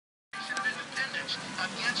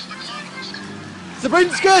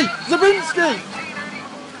Zabrinski! Zabrinski!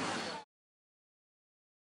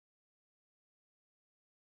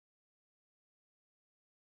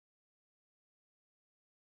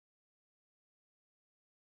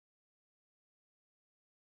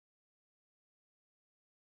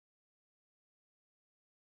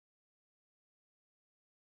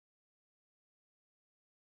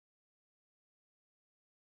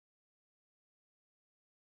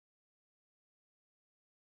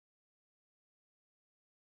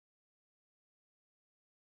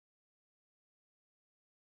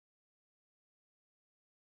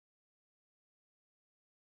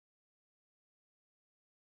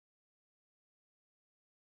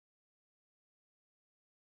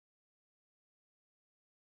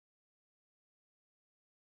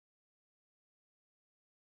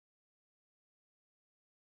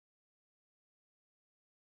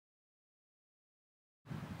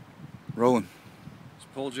 Rolling. It's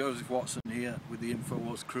Paul Joseph Watson here with the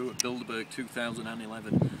InfoWars crew at Bilderberg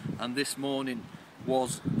 2011, and this morning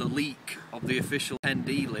was the leak of the official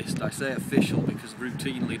attendee list. I say official because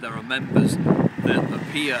routinely there are members that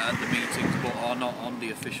appear at the meetings but are not on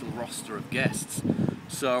the official roster of guests.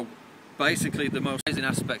 So basically the most amazing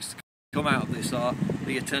aspects to come out of this are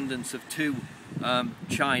the attendance of two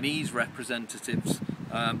Chinese representatives,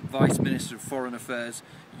 Vice Minister of Foreign Affairs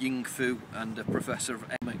Ying Fu and a Professor of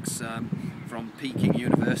Economics from Peking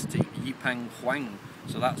University, Yipeng Huang.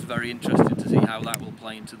 So that's very interesting to see how that will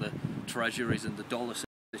play into the treasuries and the dollar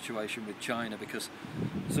situation with China, because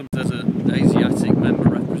sometimes there's an Asiatic member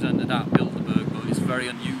represented at Bilderberg, but it's very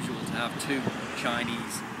unusual to have two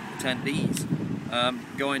Chinese attendees.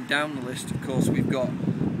 Going down the list, of course, we've got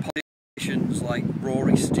politicians like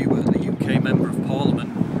Rory Stewart, the UK Member of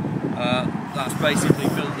Parliament. That's basically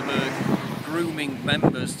Bilderberg grooming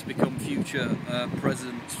members to become future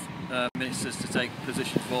presidents, ministers, to take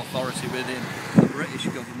positions of authority within the British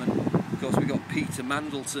government. Of course, we've got Peter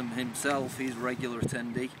Mandelson himself, he's a regular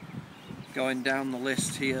attendee. Going down the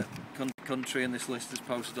list here, country, and this list is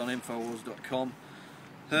posted on Infowars.com.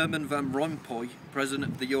 Herman Van Rompuy,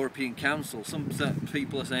 President of the European Council. Some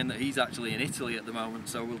people are saying that he's actually in Italy at the moment,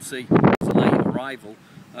 so we'll see. It's a late arrival.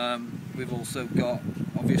 We've also got,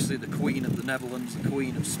 obviously, the Queen of the Netherlands, the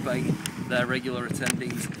Queen of Spain, their regular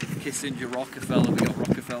attendees. Kissinger, Rockefeller, we got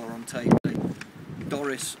Rockefeller on tape.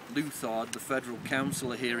 Doris Leuthard, the Federal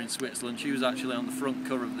Councillor here in Switzerland, she was actually on the front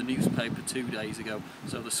cover of the newspaper 2 days ago,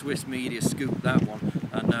 so the Swiss media scooped that one.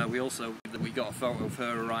 And we got a photo of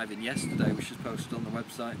her arriving yesterday, which is posted on the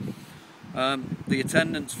website. The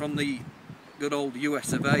attendance from the good old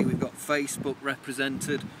US of A, we've got Facebook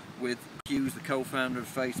represented with Hughes, the co-founder of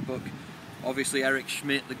Facebook. Obviously Eric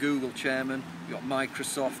Schmidt, the Google chairman. We've got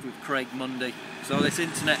Microsoft with Craig Mundy. So this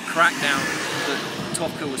internet crackdown that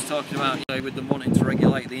Tucker was talking about, you know, with them wanting to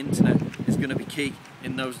regulate the internet, is going to be key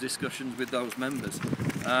in those discussions with those members.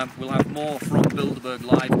 We'll have more from Bilderberg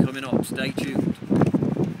Live coming up. Stay tuned.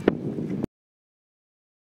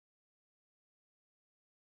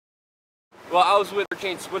 Well, I was with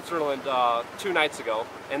Change Switzerland 2 nights ago,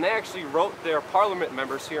 and they actually wrote their parliament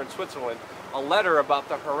members here in Switzerland a letter about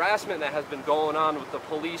the harassment that has been going on with the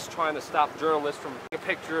police trying to stop journalists from taking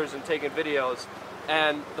pictures and taking videos.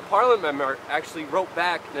 And the parliament member actually wrote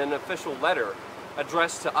back an official letter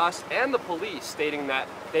addressed to us and the police, stating that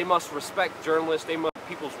they must respect journalists, they must have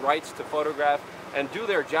people's rights to photograph and do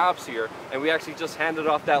their jobs here. And we actually just handed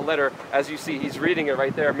off that letter. As you see, he's reading it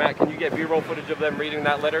right there. Matt, can you get B-roll footage of them reading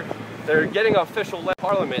that letter? They're getting an official letter from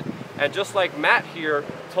Parliament, and just like Matt here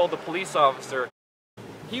told the police officer,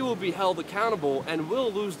 he will be held accountable and will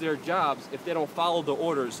lose their jobs if they don't follow the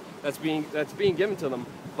orders that's being given to them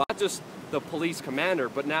by not just the police commander,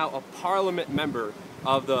 but now a parliament member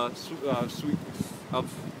of the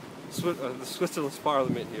Switzerland's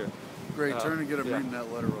parliament here. Great, turn and get him reading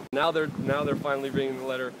that letter. Now they're finally reading the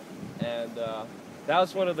letter, and that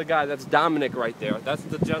was one of the guys. That's Dominic right there. That's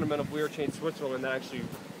the gentleman of We Are Change Switzerland that actually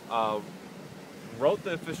wrote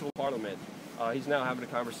the official parliament. He's now having a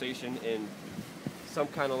conversation in some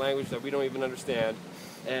kind of language that we don't even understand,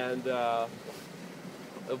 and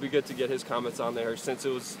it'll be good to get his comments on there, since it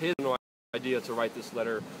was his idea to write this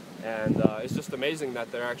letter, and it's just amazing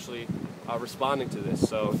that they're actually responding to this.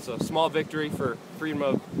 So it's a small victory for freedom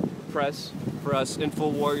of press, for us info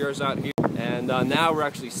warriors out here, and now we're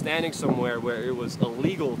actually standing somewhere where it was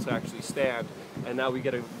illegal to actually stand, and now we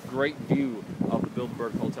get a great view of the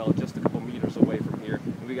Bilderberg Hotel just a couple meters away from here.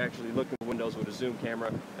 And we can actually look in the windows with a zoom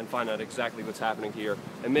camera and find out exactly what's happening here,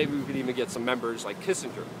 and maybe we could even get some members like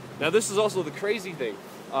Kissinger. Now this is also the crazy thing.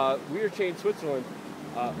 We Are Change Switzerland.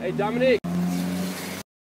 Hey Dominique, can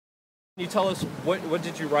you tell us what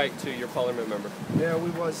did you write to your parliament member? Yeah, we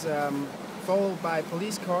was followed by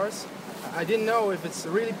police cars. I didn't know if it's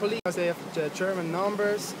really police because they have German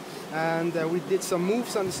numbers, and we did some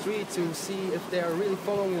moves on the street to see if they are really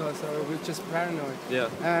following us or we're just paranoid. Yeah.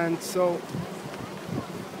 And so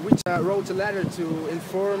we wrote a letter to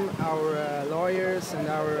inform our lawyers and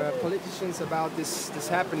our politicians about this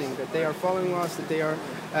happening, that they are following us, that they are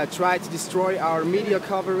trying to destroy our media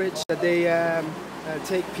coverage, that they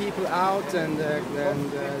take people out and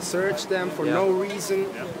search them for no reason.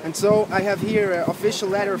 And so I have here an official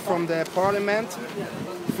letter from the parliament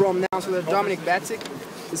from Councillor Dominic Batic.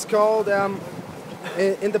 It's called,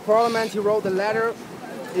 in the parliament he wrote a letter,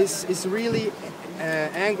 is really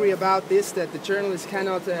angry about this, that the journalists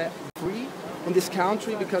cannot free in this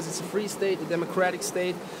country because it's a free state, a democratic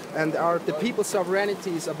state, and the people's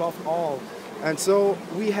sovereignty is above all. And so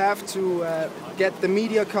we have to get the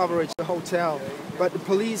media coverage, the hotel, but the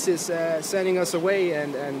police is sending us away,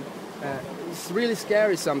 and it's really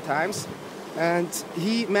scary sometimes. And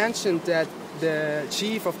he mentioned that the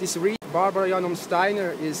chief of this region, Barbara Janum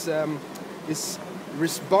Steiner, is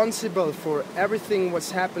responsible for everything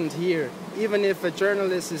what's happened here. Even if a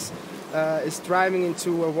journalist is driving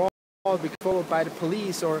into a wall, being followed by the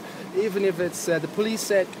police, or even if it's the police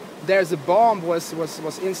said there's a bomb was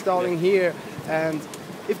installing here, and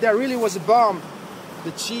if there really was a bomb,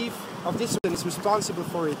 the chief of this region is responsible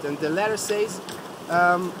for it. And the letter says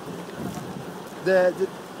that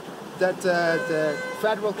the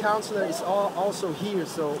federal councillor is also here,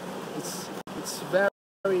 so it's very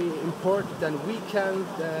important that we can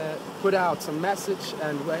put out some message,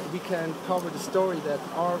 and we can cover the story that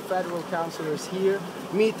our federal councillor is here,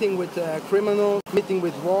 meeting with criminals, meeting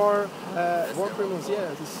with war criminals.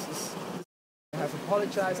 Yeah, this have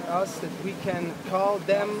apologized to us that we can call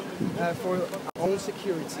them for our own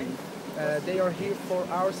security. They are here for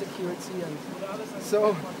our security, and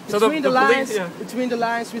so between the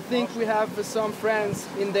lines, we think we have some friends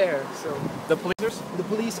in there. So the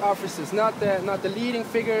police officers, not the leading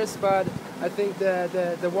figures, but I think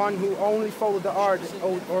the one who only follow the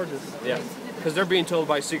orders. Yeah, because they're being told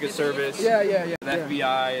by Secret Service, the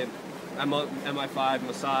FBI, and MI5,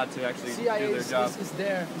 Mossad to actually do their job. Is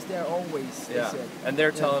there always. Yeah, and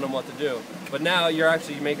they're telling them what to do. But now you're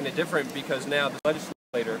actually making it different, because now the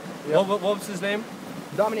legislator, what was his name?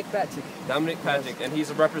 Dominic Batic. Dominic Batic, and he's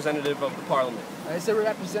a representative of the parliament. He's a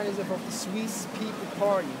representative of the Swiss People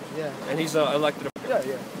Party. Yeah. And he's elected.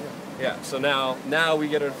 Yeah. So now we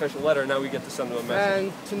get an official letter. Now we get to send him a message.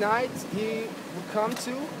 And tonight he will come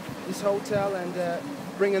to this hotel and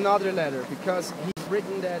bring another letter, because he's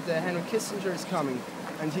written that Henry Kissinger is coming,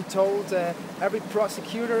 and he told every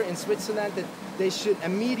prosecutor in Switzerland that they should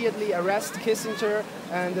immediately arrest Kissinger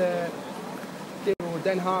and give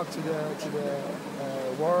Den Haag to the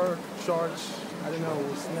war charge. I don't know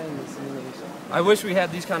what his name is in English. I wish we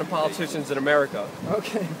had these kind of politicians in America.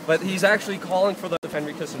 Okay. But he's actually calling for the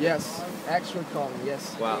Henry Kissinger. Yes, actually calling.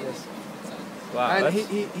 Yes. Wow. Yes. Wow. And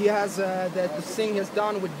he has the thing he has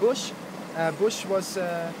done with Bush. Bush was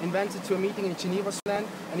invited to a meeting in Geneva, Switzerland,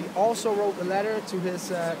 and he also wrote a letter to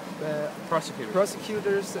his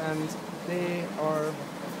prosecutors, and they are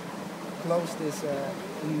closed this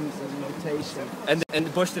invitation.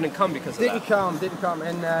 And Bush didn't come because of that? Didn't come.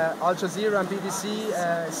 And Al Jazeera and BBC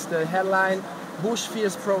is the headline, Bush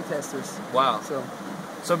fears protesters. Wow.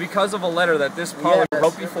 So because of a letter that this parliament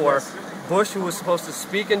wrote before, Bush, who was supposed to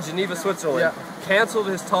speak in Geneva, Switzerland, canceled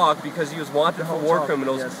his talk because he was wanted for war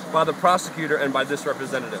criminals by the prosecutor and by this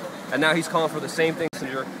representative. And now he's calling for the same thing.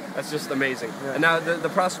 That's just amazing. Yeah. And now the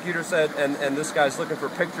prosecutor said, and this guy's looking for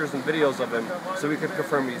pictures and videos of him so we could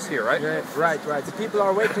confirm he's here, right? Yeah, right. The people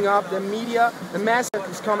are waking up. The media, the mass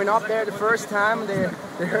is coming up there the first time. They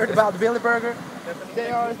heard about Bilderberg. They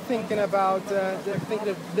are thinking about, they're thinking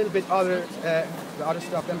a little bit the other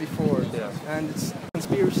stuff than before. Yeah. And it's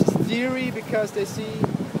conspiracy theory because they see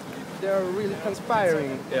they're really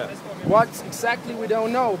conspiring. Yeah. What exactly we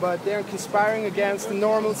don't know, but they're conspiring against the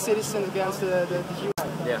normal citizen, against the human.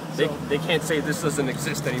 Yeah, they can't say this doesn't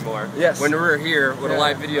exist anymore. Yes. When we're here with a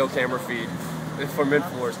live video camera feed from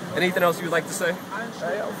Infowars. Anything else you'd like to say?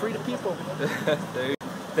 Free the people.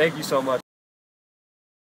 Thank you so much.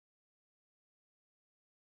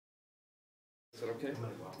 Is that okay?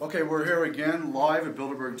 Okay, we're here again, live at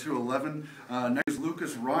Bilderberg 211. Next is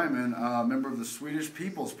Lucas Ryman, member of the Swedish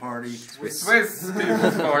People's Party. Swiss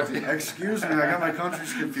People's Party. Excuse me, I got my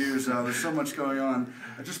countries confused. There's so much going on.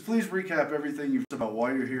 Just please recap everything you've said about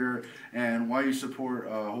why you're here and why you support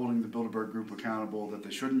holding the Bilderberg Group accountable, that they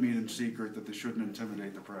shouldn't meet in secret, that they shouldn't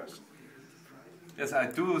intimidate the press. Yes, I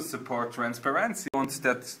do support transparency. I want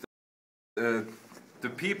that the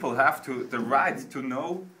people have the right to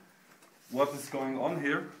know what is going on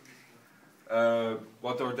here,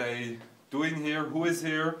 what are they doing here, who is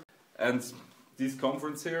here, and this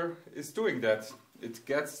conference here is doing that. It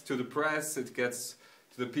gets to the press, it gets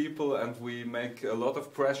to the people, and we make a lot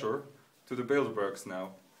of pressure to the Bilderbergs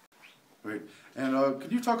now. Great. And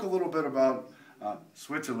could you talk a little bit about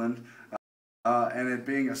Switzerland and it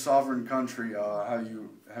being a sovereign country, how you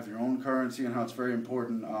have your own currency and how it's very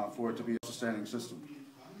important for it to be a sustaining system?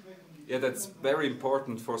 Yeah, that's very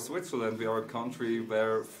important for Switzerland. We are a country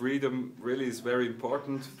where freedom really is very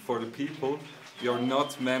important for the people. We are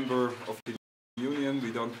not member of the Union.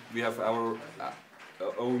 We have our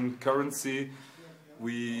own currency.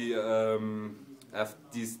 We have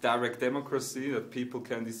this direct democracy that people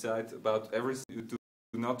can decide about everything. You do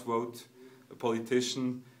not vote a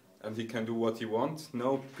politician and he can do what he wants.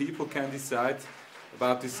 No, people can decide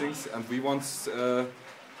about these things, and we want to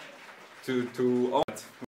own it.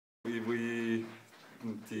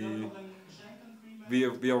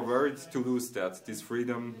 We are worried to lose that, this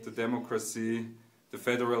freedom, the democracy, the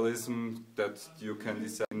federalism that you can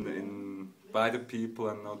decide by the people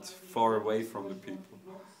and not far away from the people.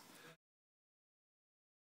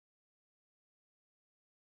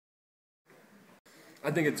 I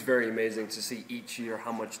think it's very amazing to see each year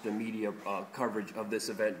how much the media coverage of this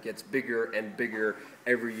event gets bigger and bigger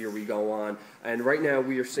every year we go on. And right now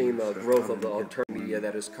we are seeing the growth of the alternative media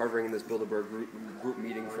that is covering this Bilderberg group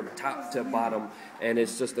meeting from top to bottom. And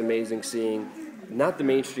it's just amazing seeing not the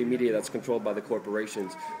mainstream media that's controlled by the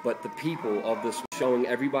corporations, but the people of this, showing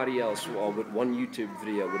everybody else with one YouTube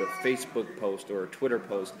video, with a Facebook post or a Twitter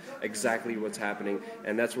post, exactly what's happening.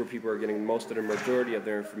 And that's where people are getting most of the majority of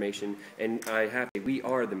their information. And we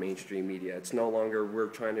are the mainstream media. It's no longer we're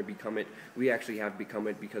trying to become it. We actually have become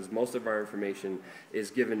it because most of our information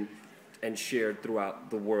is given and shared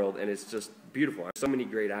throughout the world, and it's just beautiful. So many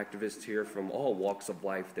great activists here from all walks of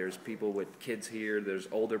life. There's people with kids here, there's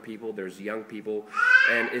older people, there's young people,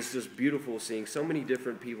 and it's just beautiful seeing so many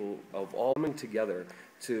different people of all coming together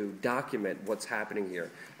to document what's happening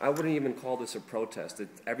here. I wouldn't even call this a protest.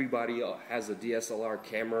 Everybody has a DSLR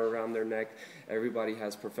camera around their neck, everybody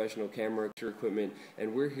has professional camera equipment,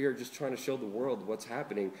 and we're here just trying to show the world what's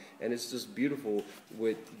happening, and it's just beautiful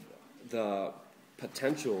with the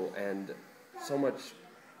potential and so much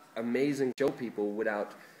amazing show people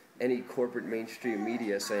without any corporate mainstream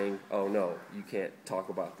media saying, oh no, you can't talk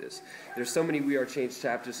about this. There's so many We Are Change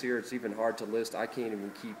chapters here, it's even hard to list. I can't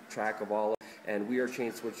even keep track of all of them. And We Are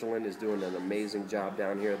Change Switzerland is doing an amazing job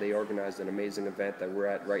down here. They organized an amazing event that we're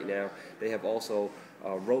at right now. They have also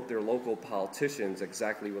wrote their local politicians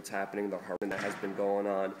exactly what's happening, the harassment that has been going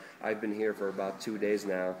on. I've been here for about 2 days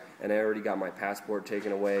now, and I already got my passport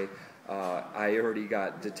taken away. I already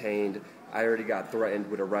got detained. I already got threatened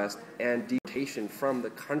with arrest and deportation from the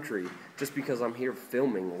country just because I'm here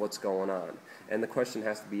filming what's going on. And the question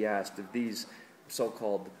has to be asked, if these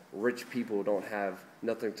so-called rich people don't have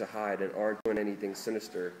nothing to hide and aren't doing anything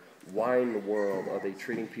sinister, why in the world are they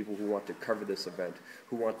treating people who want to cover this event,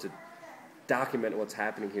 who want to document what's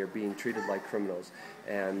happening here, being treated like criminals?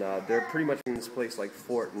 And they're pretty much in this place like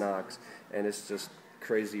Fort Knox, and it's just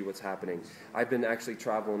crazy what's happening. I've been actually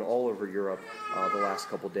traveling all over Europe the last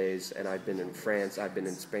couple days, and I've been in France, I've been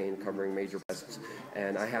in Spain covering major presses,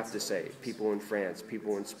 and I have to say, people in France,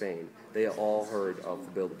 people in Spain, they all heard of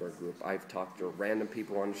the Bilderberg Group. I've talked to random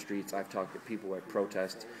people on the streets, I've talked to people at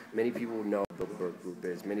protests. Many people know what the Bilderberg Group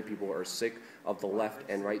is. Many people are sick of the left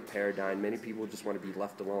and right paradigm. Many people just want to be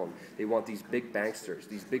left alone. They want these big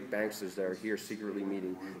banksters that are here secretly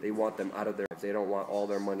meeting, they want them out of their lives. They don't want all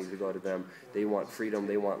their money to go to them. They want freedom,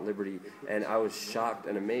 they want liberty. And I was shocked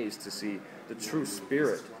and amazed to see the true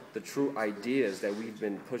spirit, the true ideas that we've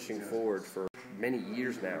been pushing forward for many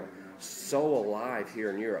years now, so alive here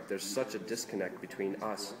in Europe. There's such a disconnect between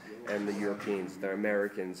us and the Europeans, the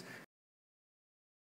Americans,